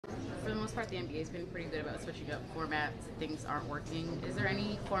for the most part, the NBA's been pretty good about switching up formats if things aren't working. Is there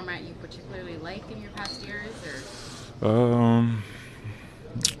any format you particularly like in your past years, or? Um,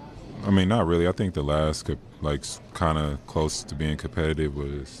 I mean, not really. I think the last, like, kind of close to being competitive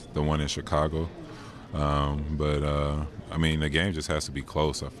was the one in Chicago. But I mean, the game just has to be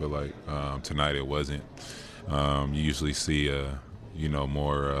close. I feel like tonight it wasn't. You usually see,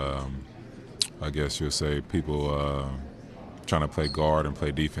 more. I guess you'll say people trying to play guard and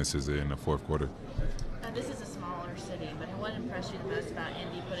play defenses in the fourth quarter. This is a smaller city, but what impressed you the most about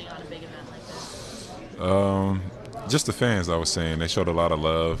Indy putting on a big event like this? Just the fans, I was saying, they showed a lot of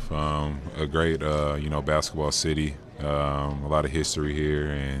love. A great, basketball city. A lot of history here,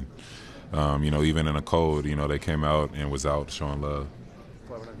 and even in the cold, they came out and was out showing love.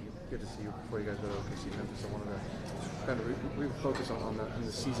 Well, good to see you before you guys go to OKC Memphis. I wanted to kind of refocus on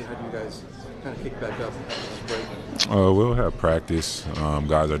the season. How do you guys kind of kick back up this break? We'll have practice.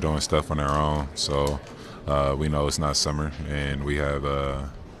 Guys are doing stuff on their own, so we know it's not summer, and we have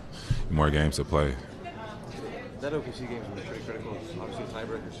more games to play. That OKC game is going to be pretty critical. It's obviously a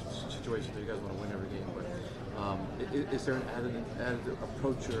tiebreaker situation that you guys want to win every game, but is there an added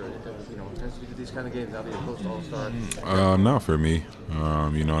approach or intensity to these kind of games now that you're close to All-Star? Not for me.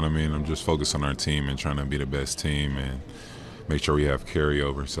 You know what I mean? I'm just focused on our team and trying to be the best team and make sure we have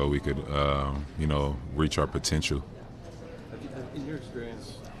carryover so we could, reach our potential. In your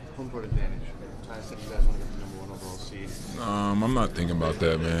experience, home court advantage, Ty said you guys want to get the number 1 overall seed. I'm not thinking about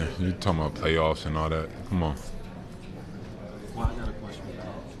that, man. You're talking about playoffs and all that. Come on. Well, I got a question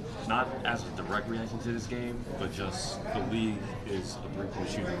about, not as a direct reaction to this game, but just the league is a three-point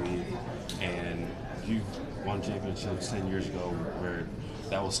shooting league, and you won championships 10 years ago where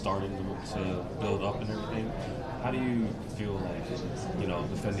that was starting to build up and everything. How do you feel like,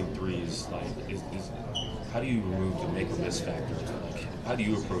 defending threes, how do you remove the make or miss factor? Like, how do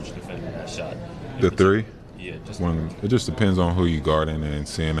you approach defending that shot? The three? Yeah, it just depends on who you're guarding and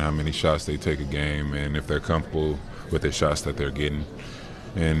seeing how many shots they take a game and if they're comfortable with the shots that they're getting,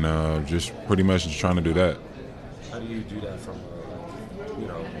 and just pretty much just trying to do that. How do you do that from,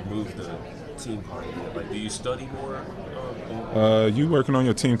 move the team part of it? Like, do you study more? You working on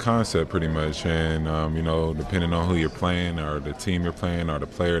your team concept pretty much, and depending on who you're playing or the team you're playing or the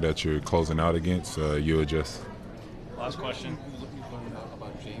player that you're closing out against, you adjust. Last question. You've learned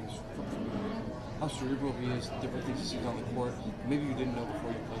about James from how cerebral he is, different things he sees on the court. Maybe you didn't know before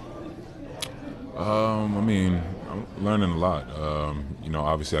you played. I'm learning a lot.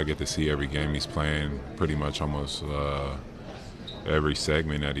 Obviously I get to see every game he's playing, pretty much almost every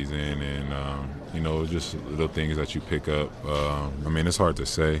segment that he's in, and just little things that you pick up. It's hard to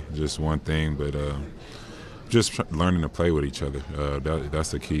say just one thing, but just learning to play with each other.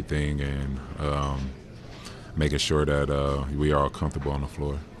 That's the key thing, and making sure that we are all comfortable on the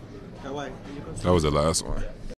floor. Kawhi, That was the last one.